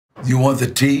You want the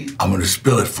tea? I'm gonna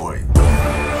spill it for you.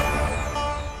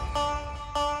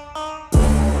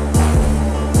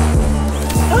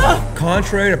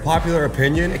 Contrary to popular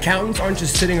opinion, accountants aren't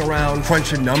just sitting around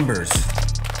crunching numbers.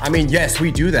 I mean, yes,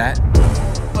 we do that.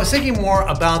 I was thinking more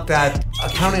about that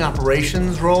accounting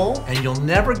operations role, and you'll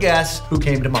never guess who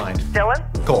came to mind.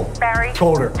 Dylan? Cole. Barry?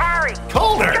 Colder. Harry?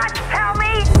 Colder! You got to tell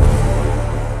me!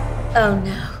 Oh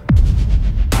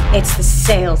no. It's the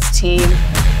sales team.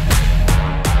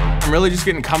 I'm really just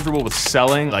getting comfortable with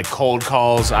selling, like cold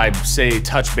calls. I say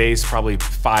touch base probably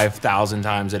 5,000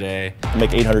 times a day. I make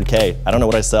 800K. I don't know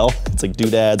what I sell. It's like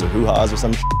doodads or hoo-ha's or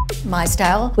some shit. My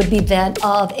style would be that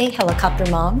of a helicopter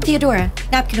mom. Theodora,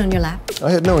 napkin on your lap. I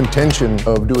had no intention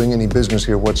of doing any business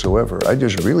here whatsoever. I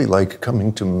just really like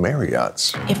coming to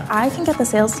Marriott's. If I can get the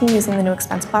sales team using the new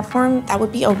expense platform, that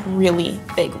would be a really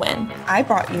big win. I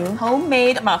brought you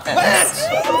homemade muffins.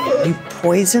 You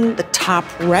poisoned the top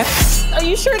rep. Are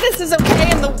you sure this is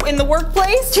okay in the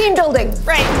workplace? Team building.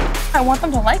 Right. I want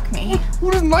them to like me. Who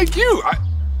doesn't like you?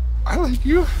 I like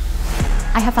you.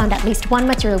 I have found at least one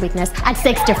material weakness at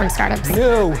 6 different startups.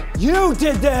 You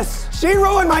did this! She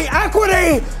ruined my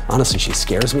equity! Honestly, she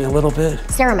scares me a little bit.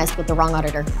 Sarah messed with the wrong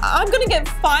auditor. I'm gonna get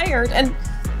fired, and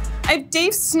I have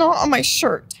Dave's snot on my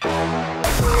shirt.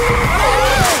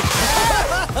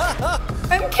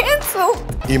 I'm canceled.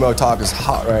 Emo talk is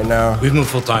hot right now. We've moved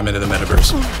full-time into the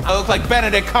metaverse. I look like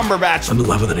Benedict Cumberbatch. I'm in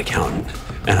love with an accountant,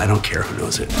 and I don't care who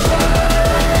knows it.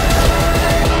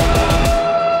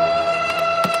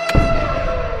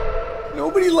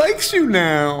 Nobody likes you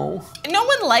now. No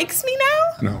one likes me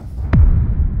now? No.